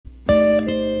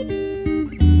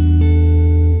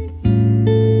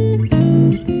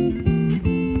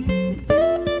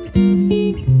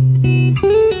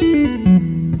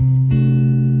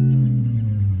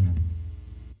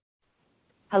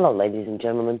Hello, ladies and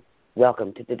gentlemen.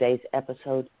 Welcome to today's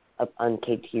episode of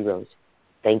Uncaged Heroes.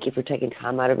 Thank you for taking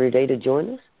time out of your day to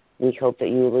join us. We hope that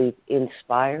you will be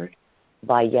inspired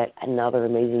by yet another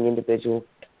amazing individual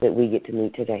that we get to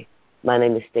meet today. My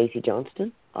name is Stacy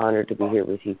Johnston. Honored to be here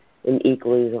with you, and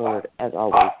equally as honored, as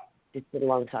always, to sit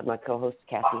alongside my co-host,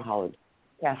 Cassie Holland.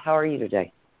 Cass, how are you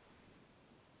today?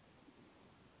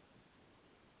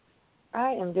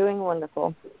 I am doing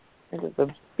wonderful. It is a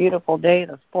beautiful day.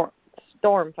 The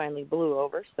storm finally blew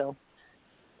over, so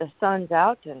the sun's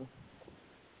out and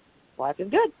life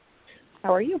is good.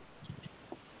 How are you?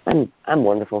 I'm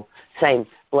wonderful. Same.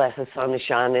 Bless, the sun is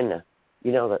shining.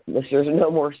 There's no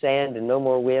more sand and no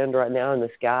more wind right now in the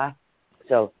sky,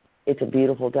 so it's a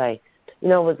beautiful day.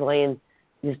 I was laying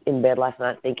just in bed last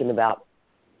night thinking about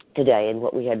today and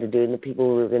what we had to do and the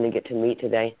people we were going to get to meet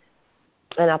today.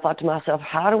 And I thought to myself,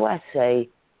 how do I say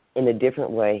in a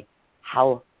different way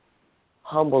how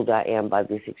humbled I am by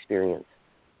this experience?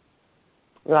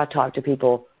 I talk to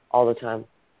people all the time,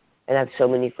 and I have so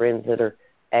many friends that are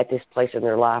at this place in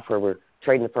their life where we're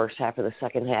trading the first half or the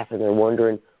second half, and they're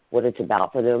wondering what it's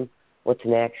about for them, what's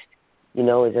next.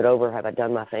 Is it over? Have I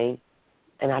done my thing?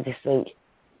 And I just think,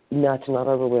 no, it's not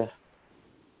over with.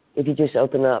 If you just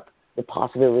open up the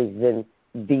possibilities, then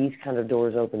these kind of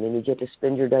doors open, and you get to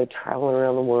spend your day traveling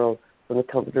around the world from the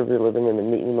comfort of your living room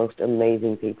and meeting the most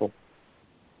amazing people.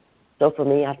 So for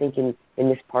me, I think in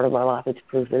this part of my life, it's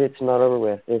proof that it's not over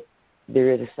with.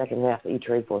 There is a second half that you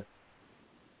trade for.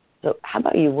 So how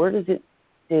about you? Where does it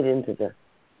fit into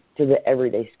the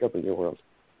everyday scope of your world?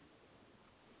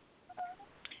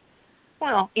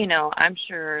 Well, I'm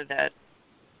sure that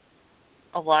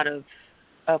a lot of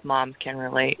moms can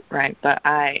relate, right? But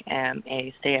I am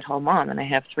a stay-at-home mom, and I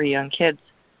have 3 young kids.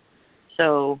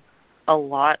 So a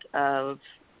lot of,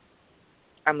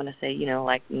 I'm going to say,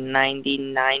 like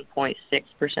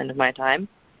 99.6% of my time,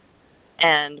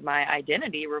 and my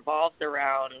identity revolves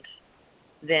around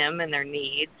them and their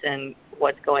needs and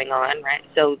what's going on, right?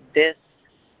 So this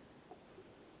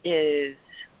is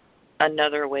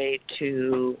another way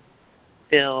to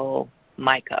fill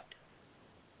my cup.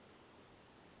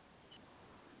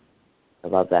 I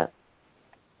love that.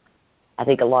 I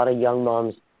think a lot of young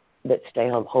moms that stay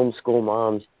home, homeschool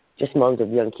moms, just moms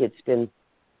of young kids, spend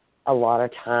a lot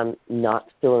of time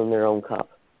not filling their own cup,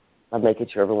 of making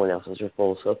sure everyone else's are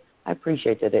full. So I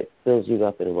appreciate that it fills you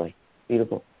up in a way.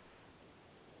 Beautiful.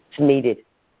 It's needed.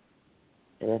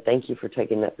 And I thank you for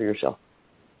taking that for yourself.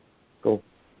 Cool.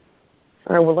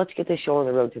 All right, well, let's get this show on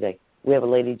the road today. We have a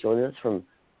lady joining us from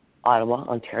Ottawa,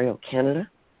 Ontario, Canada,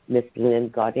 Miss Lynn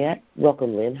Gaudet.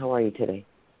 Welcome, Lynn. How are you today?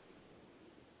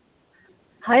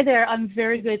 Hi there. I'm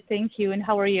very good, thank you. And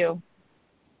how are you?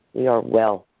 We are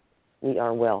well.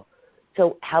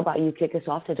 So how about you kick us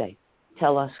off today?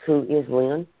 Tell us, who is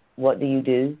Lynn? What do you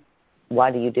do?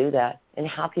 Why do you do that? And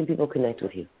how can people connect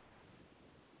with you?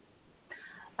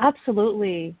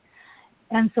 Absolutely.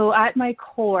 And so at my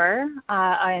core,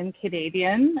 I am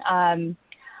Canadian.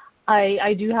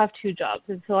 I do have 2 jobs.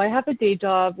 And so I have a day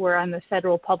job where I'm a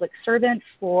federal public servant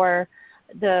for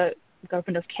the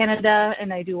government of Canada,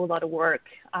 and I do a lot of work,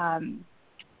 9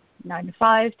 to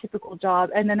 5, typical job.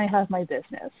 And then I have my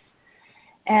business.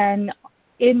 And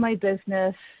in my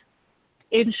business,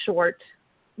 in short,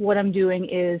 what I'm doing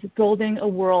is building a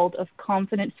world of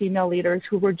confident female leaders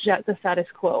who reject the status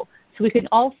quo, so we can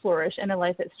all flourish in a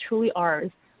life that's truly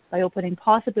ours by opening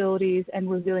possibilities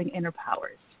and revealing inner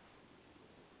powers.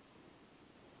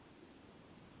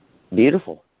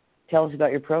 Beautiful. Tell us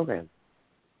about your program.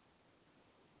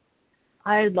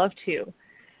 I'd love to.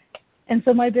 And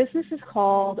so my business is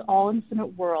called All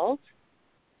Infinite World.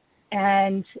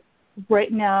 And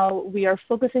right now we are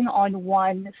focusing on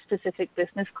one specific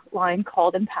business line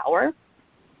called Empower.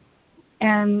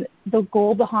 And the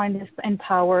goal behind this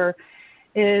Empower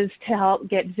is to help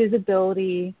get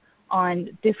visibility on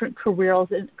different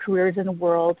careers in the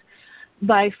world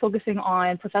by focusing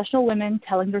on professional women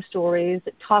telling their stories,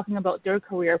 talking about their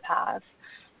career paths,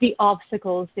 the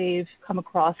obstacles they've come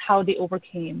across, how they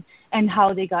overcame, and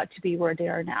how they got to be where they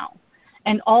are now.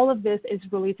 And all of this is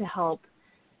really to help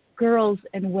girls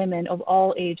and women of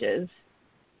all ages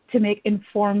to make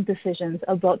informed decisions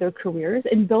about their careers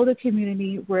and build a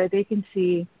community where they can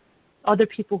see other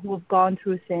people who have gone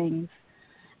through things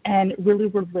and really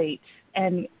relate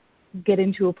and get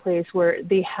into a place where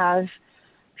they have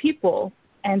people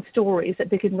and stories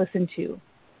that they can listen to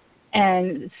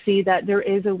and see that there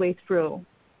is a way through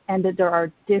and that there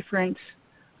are different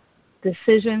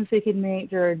decisions they can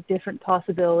make, there are different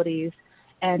possibilities,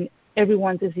 and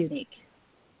everyone's is unique.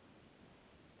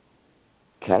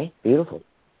 Okay, beautiful.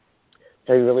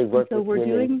 So you really work with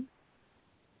women.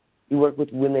 you work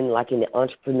with women like in the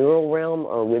entrepreneurial realm,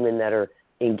 or women that are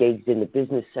engaged in the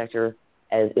business sector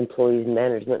as employees in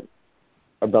management,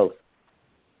 or both?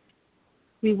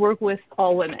 We work with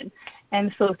all women.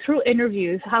 And so through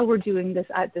interviews, how we're doing this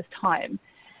at this time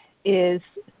is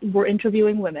we're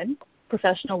interviewing women,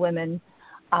 professional women,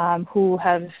 who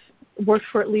have worked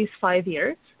for at least 5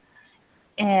 years,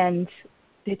 and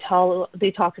they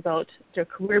talk about their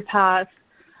career path,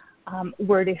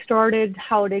 where they started,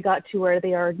 how they got to where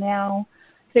they are now,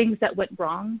 things that went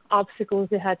wrong, obstacles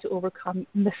they had to overcome,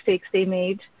 mistakes they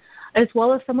made, as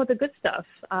well as some of the good stuff.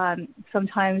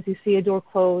 Sometimes you see a door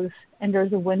close and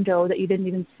there's a window that you didn't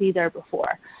even see there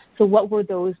before. So what were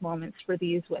those moments for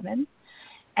these women?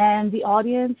 And the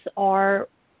audience are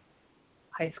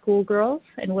high school girls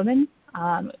and women,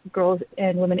 girls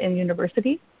and women in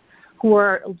university, who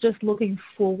are just looking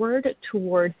forward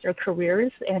towards their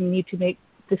careers and need to make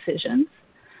decisions.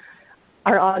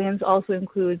 Our audience also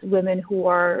includes women who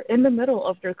are in the middle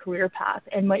of their career path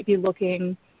and might be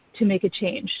looking to make a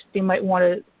change. They might want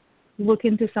to look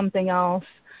into something else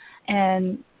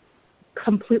and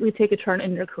completely take a turn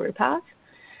in their career path.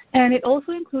 And it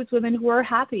also includes women who are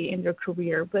happy in their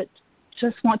career but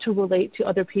just want to relate to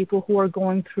other people who are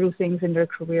going through things in their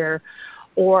career,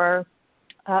 or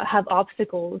have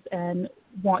obstacles and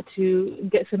want to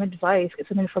get some advice, get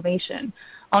some information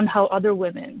on how other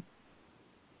women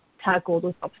tackle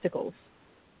those obstacles.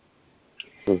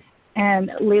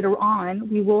 And later on,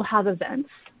 we will have events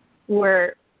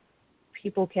where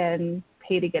people can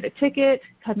pay to get a ticket,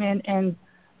 come in and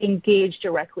engage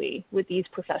directly with these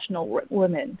professional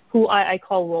women, who I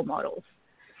call role models.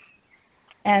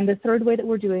 And the third way that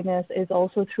we're doing this is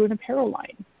also through an apparel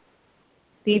line.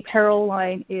 The apparel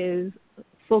line is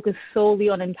focused solely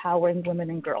on empowering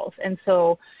women and girls. And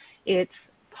so it's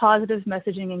positive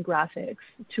messaging and graphics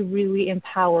to really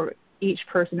empower each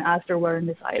person as they're wearing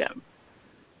this item.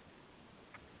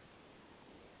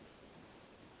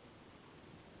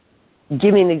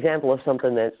 Give me an example of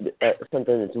something that's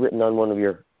written on one of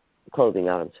your clothing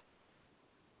items.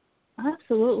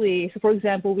 Absolutely. So, for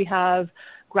example, we have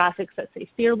graphics that say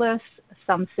fearless.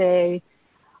 Some say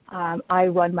I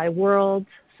run my world.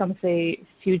 Some say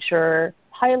future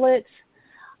pilot.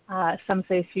 Some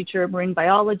say future marine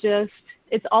biologist.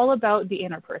 It's all about the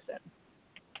inner person.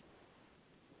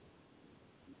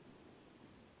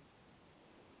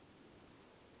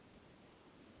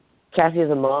 Cassey, as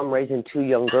a mom raising 2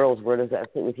 young girls, where does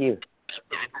that fit with you?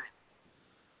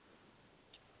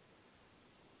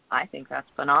 I think that's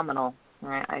phenomenal.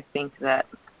 Right? I think that's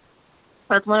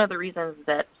one of the reasons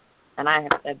that, and I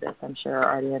have said this, I'm sure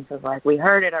our audience is like, we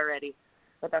heard it already,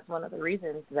 but that's one of the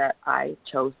reasons that I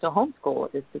chose to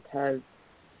homeschool, is because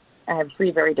I have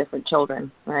 3 very different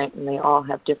children, right? And they all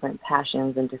have different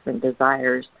passions and different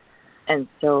desires. And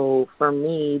so for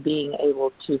me, being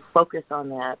able to focus on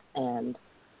that and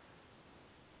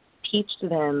teach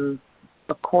them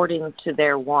according to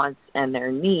their wants and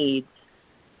their needs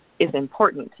is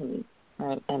important to me,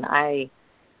 right? And I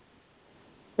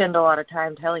spend a lot of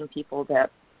time telling people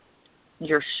that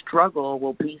your struggle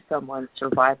will be someone's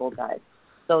survival guide.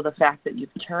 So the fact that you've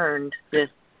turned this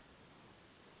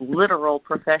literal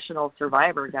professional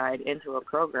survivor guide into a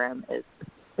program is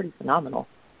pretty phenomenal.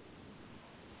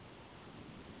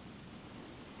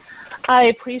 I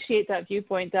appreciate that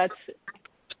viewpoint.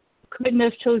 Couldn't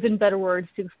have chosen better words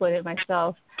to explain it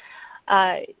myself.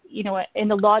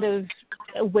 In a lot of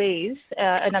ways,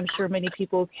 and I'm sure many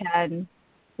people can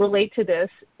relate to this,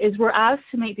 is we're asked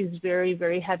to make these very,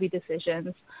 very heavy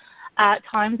decisions at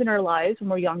times in our lives when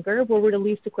we're younger, where we're the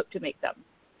least equipped to make them.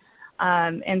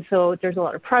 And so there's a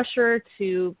lot of pressure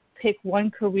to pick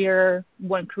one career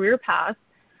path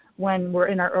when we're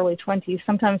in our early 20s,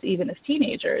 sometimes even as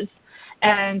teenagers,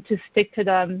 and to stick to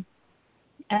them,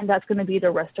 and that's going to be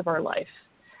the rest of our life.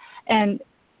 And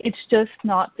it's just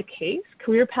not the case.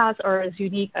 Career paths are as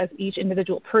unique as each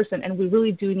individual person, and we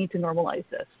really do need to normalize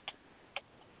this.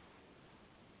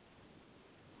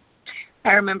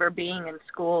 I remember being in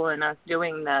school and us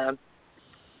doing the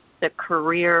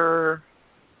career,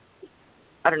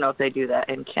 I don't know if they do that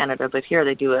in Canada, but here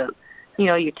they do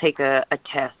you take a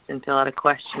test and fill out a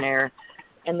questionnaire,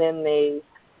 and then they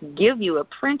give you a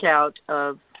printout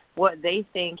of what they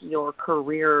think your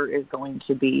career is going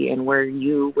to be and where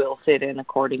you will fit in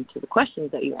according to the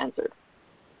questions that you answered.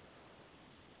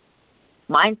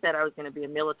 Mine said I was going to be a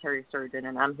military surgeon,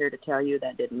 and I'm here to tell you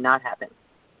that did not happen.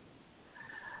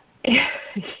 Yes.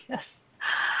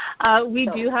 We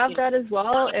do have that as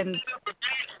well, and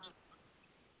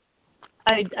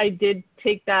I did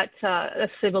take that a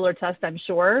similar test, I'm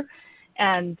sure,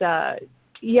 and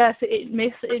yes, it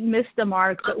missed the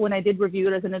mark. But when I did review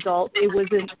it as an adult, it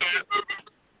wasn't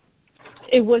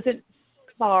it wasn't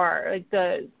far. Like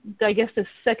I guess the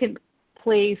second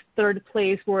place, third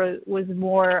place was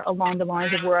more along the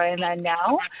lines of where I am at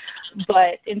now.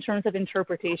 But in terms of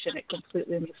interpretation, it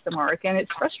completely missed the mark, and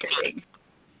it's frustrating.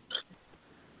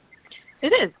 It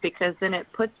is, because then it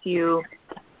puts you,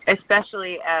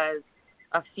 especially as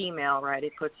a female, right,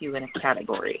 it puts you in a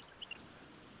category.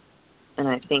 And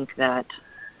I think that,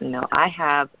 I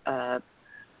have a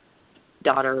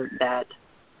daughter that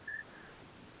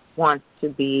wants to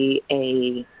be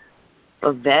a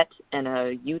vet and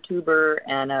a YouTuber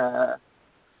and a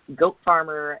goat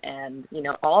farmer and,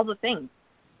 all the things.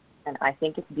 And I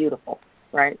think it's beautiful,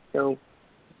 right? So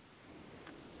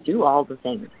do all the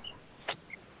things.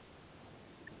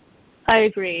 I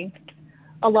agree.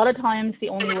 A lot of times the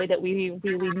only way that we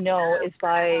really know is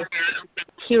by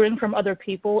hearing from other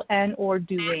people and or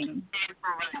doing.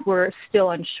 We're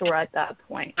still unsure at that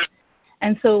point.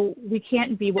 And so we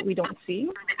can't be what we don't see,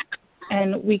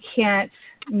 and we can't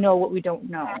know what we don't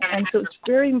know. And so it's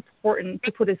very important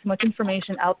to put as much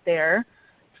information out there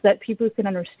so that people can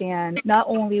understand not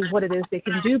only what it is they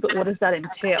can do, but what does that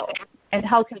entail, and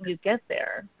how can you get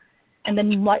there, and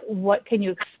then what can you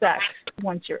expect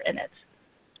once you're in it.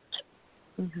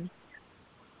 Mm-hmm.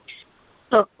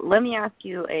 So let me ask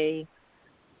you a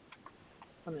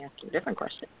different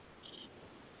question.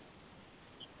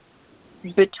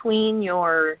 Between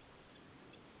your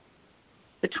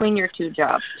two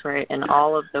jobs, right, and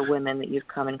all of the women that you've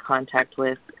come in contact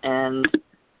with and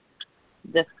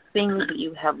the things that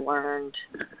you have learned,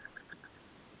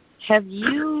 have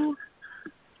you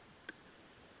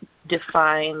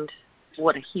defined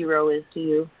what a hero is to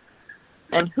you?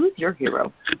 And who's your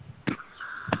hero?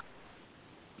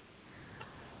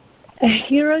 A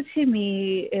hero to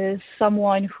me is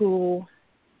someone who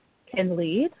can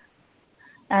lead,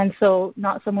 and so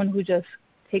not someone who just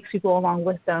takes people along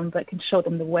with them, but can show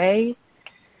them the way,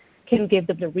 can give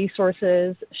them the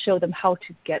resources, show them how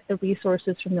to get the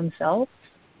resources from themselves,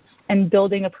 and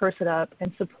building a person up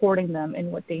and supporting them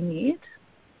in what they need.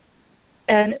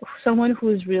 And someone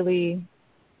who's really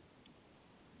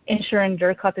ensuring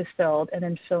their cup is filled and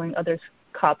then filling others'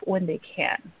 cup when they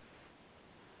can.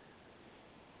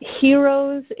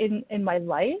 Heroes in my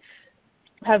life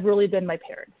have really been my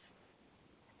parents.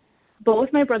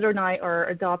 Both my brother and I are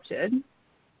adopted,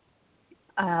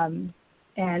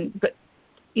 but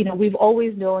we've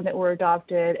always known that we're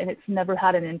adopted, and it's never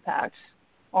had an impact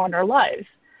on our lives.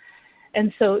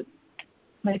 And so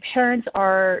my parents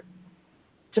are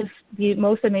just the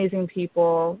most amazing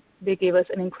people. They gave us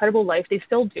an incredible life. They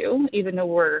still do, even though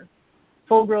we're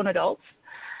full-grown adults.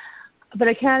 But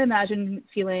I can't imagine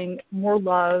feeling more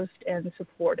loved and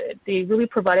supported. They really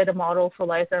provided a model for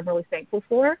life that I'm really thankful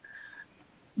for.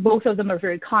 Both of them are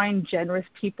very kind, generous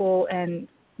people, and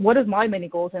one of my many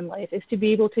goals in life is to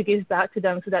be able to give back to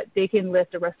them so that they can live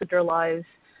the rest of their lives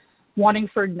wanting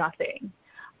for nothing,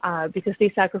 because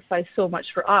they sacrificed so much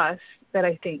for us that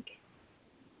I think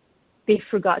they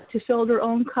forgot to fill their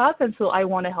own cup, and so I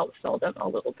want to help fill them a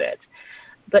little bit.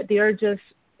 But they are just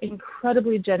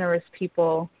incredibly generous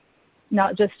people,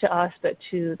 not just to us, but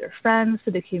to their friends,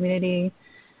 to the community,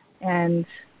 and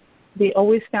they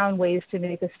always found ways to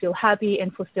make us feel happy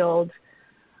and fulfilled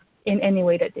in any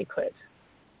way that they could.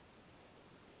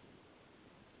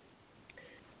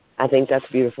 I think that's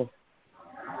beautiful.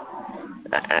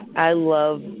 I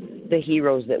love the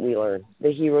heroes that we learn,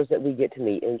 the heroes that we get to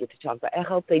meet and get to talk about. I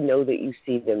hope they know that you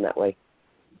see them that way.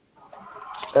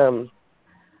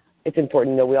 It's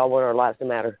important, we all want our lives to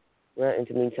matter, right, and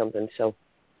to mean something. So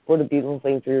what a beautiful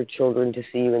thing for your children to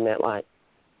see you in that light.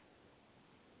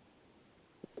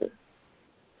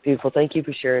 Beautiful. Thank you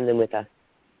for sharing them with us.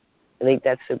 I think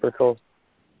that's super cool.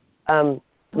 Let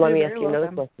me ask you another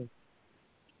question.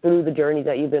 Through the journey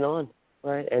that you've been on,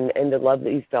 right, and the love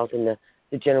that you felt and the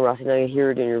generosity, now you hear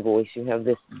it in your voice. You have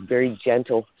this very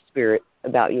gentle spirit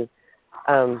about you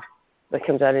that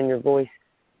comes out in your voice.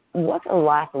 What's a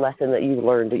life lesson that you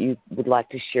learned that you would like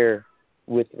to share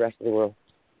with the rest of the world?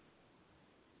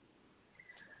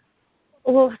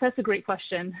 Well, that's a great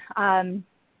question.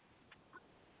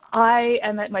 I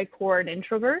am at my core an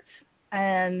introvert,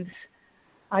 and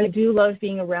I do love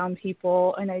being around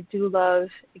people, and I do love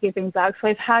giving back. So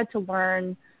I've had to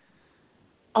learn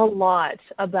a lot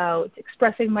about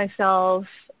expressing myself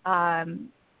and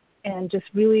just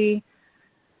really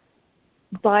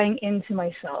buying into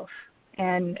myself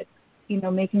and,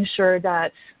 making sure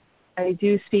that I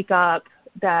do speak up,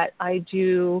 that I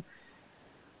do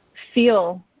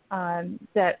feel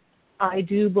that I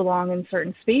do belong in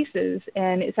certain spaces.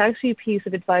 And it's actually a piece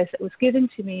of advice that was given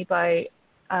to me by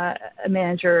a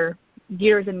manager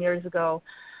years and years ago,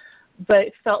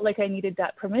 but felt like I needed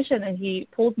that permission. And he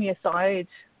pulled me aside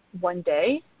one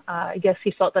day. I guess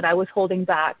he felt that I was holding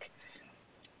back,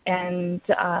 and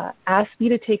asked me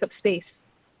to take up space.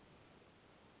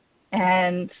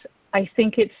 And I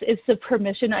think it's the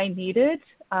permission I needed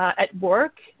at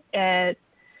work and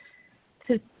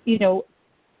to,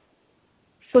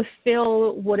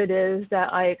 fulfill what it is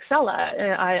that I excel at.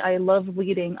 I love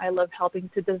leading. I love helping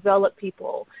to develop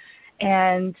people.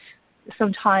 And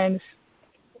sometimes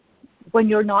when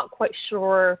you're not quite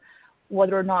sure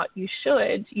whether or not you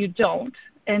should, you don't,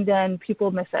 and then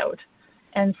people miss out.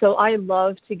 And so I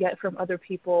love to get from other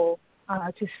people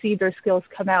to see their skills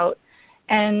come out.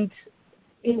 And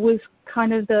it was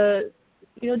kind of the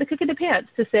kick in the pants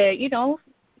to say,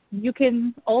 you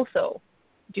can also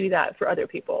do that for other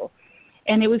people.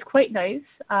 And it was quite nice.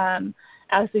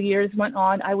 As the years went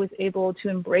on, I was able to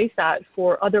embrace that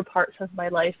for other parts of my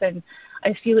life. And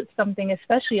I feel it's something,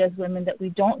 especially as women, that we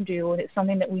don't do. And it's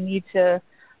something that we need to,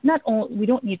 we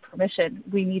don't need permission.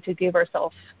 We need to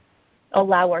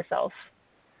allow ourselves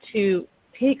to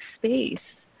take space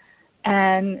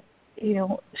and,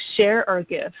 share our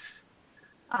gifts,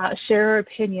 share our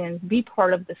opinions, be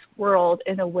part of this world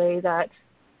in a way that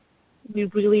we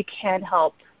really can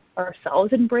help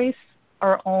ourselves embrace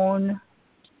our own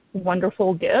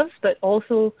wonderful gifts, but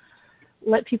also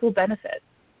let people benefit.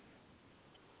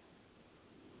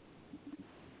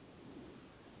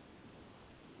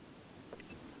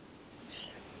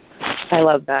 I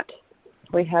love that.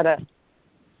 We had a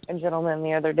gentleman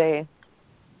the other day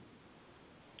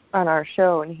on our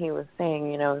show, and he was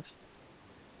saying,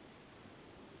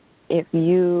 if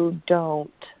you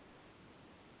don't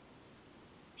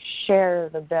share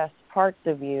the best parts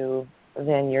of you,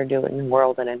 then you're doing the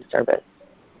world an inservice.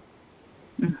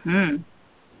 Mm-hmm.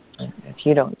 If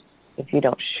you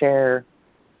don't share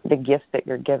the gifts that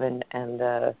you're given and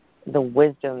the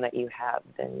wisdom that you have,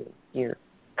 then you're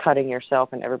cutting yourself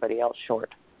and everybody else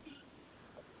short.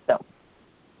 So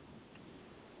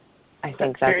I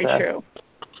think that's very true.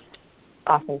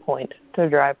 Awesome point to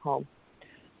drive home.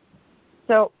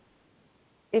 So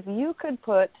if you could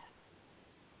put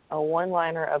a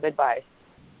one-liner of advice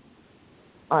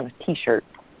on a T-shirt,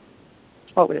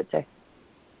 what would it say?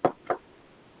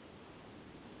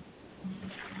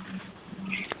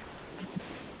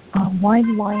 A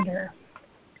one-liner.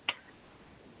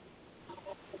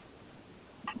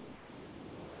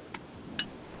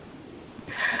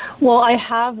 Well, I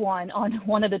have one on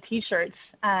one of the T-shirts,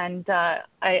 and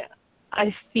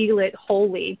I feel it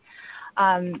wholly,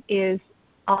 is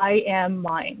I am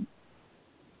mine.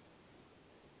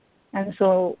 And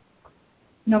so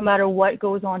no matter what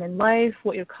goes on in life,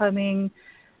 what you're coming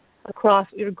across,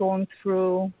 what you're going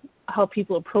through, how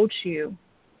people approach you,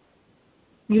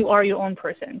 you are your own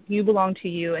person. You belong to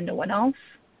you and no one else.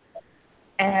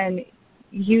 And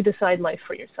you decide life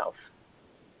for yourself.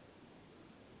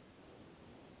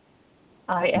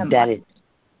 I am mine.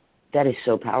 That is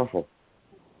so powerful.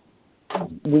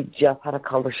 We just had a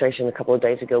conversation a couple of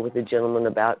days ago with a gentleman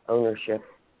about ownership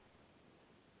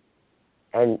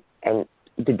and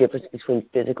the difference between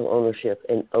physical ownership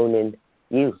and owning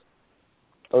you,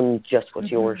 owning just what's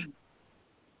yours.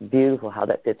 Beautiful how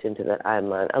that fits into that I am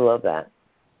mine. I love that.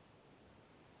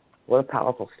 What a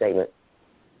powerful statement.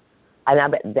 And I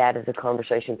bet that is a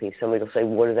conversation piece. Somebody will say,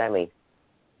 what does that mean?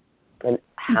 And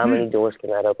how many doors can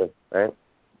that open, right?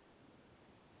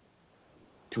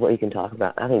 To what you can talk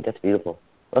about. I think that's beautiful.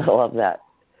 I love that.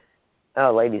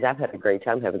 Oh, ladies, I've had a great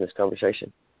time having this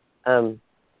conversation. I'm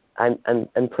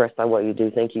impressed by what you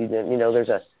do. Thank you.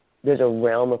 There's a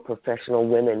realm of professional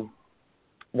women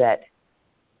that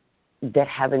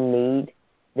have a need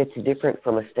that's different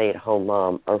from a stay-at-home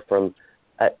mom or from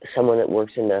someone that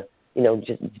works in the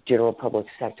just general public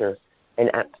sector.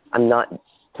 And I'm not.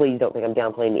 Please don't think I'm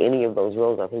downplaying any of those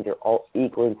roles. I think they're all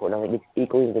equally important. I think it's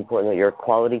equally as important that you're a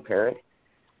quality parent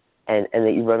and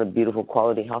that you run a beautiful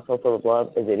quality household full of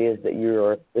love as it is that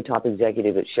you're the top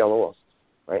executive at Shell Oil,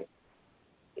 right?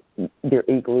 They're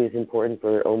equally as important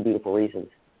for their own beautiful reasons.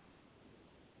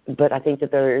 But I think that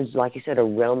there is, like you said, a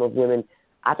realm of women,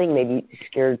 I think maybe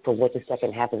scared for what the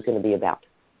second half is going to be about,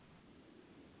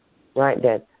 right?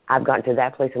 That I've gotten to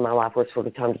that place in my life where it's sort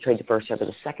of time to trade the first half for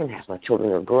the second half. My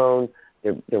children are grown.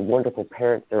 They're wonderful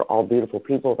parents. They're all beautiful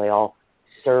people. They all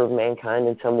serve mankind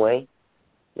in some way.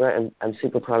 Right? I'm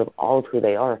super proud of all of who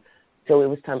they are. So it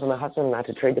was time for my husband and I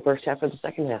to trade the first half for the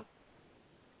second half.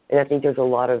 And I think there's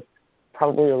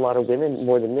probably a lot of women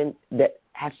more than men that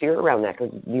have fear around that,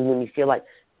 because when you feel like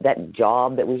that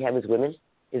job that we have as women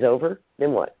is over,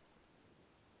 then what?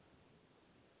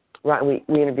 Right?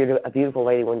 We interviewed a beautiful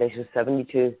lady one day. She was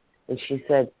 72, and she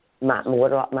said,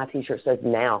 my T-shirt says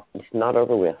now. It's not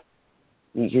over with.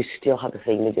 You still have a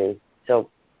thing to do. So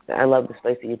I love the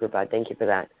space that you provide. Thank you for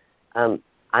that. I'm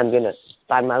going to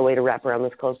find my way to wrap around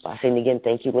this close by saying again,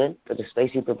 thank you, Lynn, for the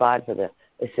space you provide, for the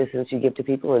assistance you give to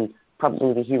people, and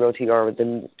probably the hero to you are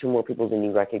to more people than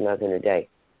you recognize in a day.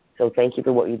 So thank you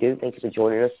for what you do. Thank you for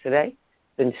joining us today.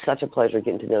 It's been such a pleasure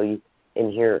getting to know you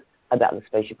and hear about the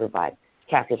space you provide.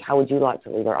 Cassey, how would you like to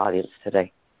leave our audience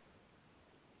today?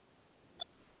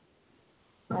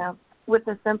 Yeah, with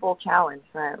a simple challenge,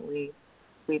 right?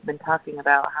 We've been talking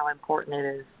about how important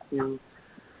it is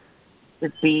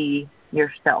to be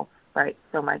yourself, right?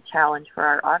 So my challenge for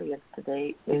our audience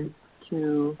today is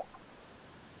to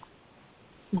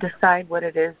decide what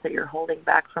it is that you're holding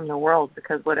back from the world,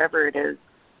 because whatever it is,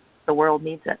 the world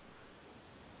needs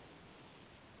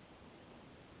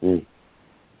it.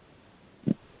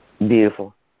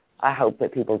 Beautiful. I hope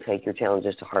that people take your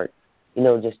challenges to heart. You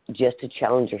know, just to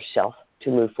challenge yourself to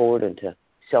move forward and to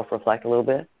self-reflect a little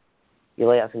bit. You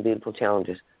lay out some beautiful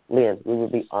challenges. Lynn, we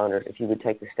would be honored if you would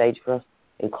take the stage for us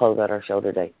and close out our show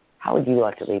today. How would you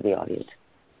like to lead the audience?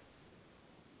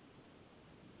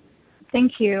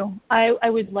 Thank you. I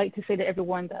would like to say to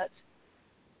everyone that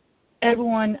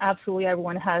absolutely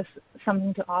everyone has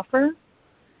something to offer.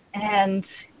 And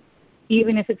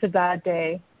even if it's a bad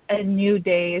day, a new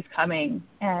day is coming,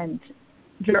 and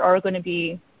there are going to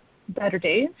be better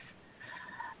days.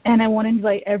 And I want to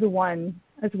invite everyone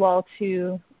as well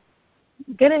to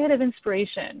get ahead of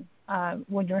inspiration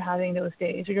when you're having those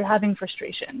days or you're having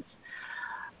frustrations.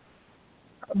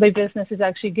 My business is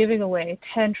actually giving away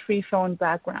 10 free phone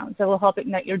backgrounds that will help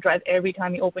ignite your drive every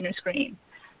time you open your screen.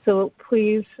 So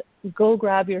please go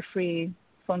grab your free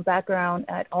phone background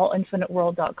at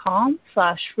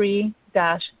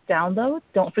allinfiniteworld.com/free-download.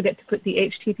 Don't forget to put the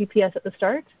HTTPS at the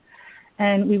start.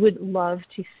 And we would love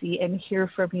to see and hear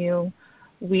from you.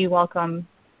 We welcome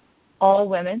all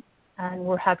women, and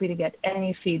we're happy to get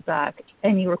any feedback,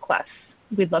 any requests.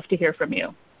 We'd love to hear from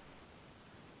you.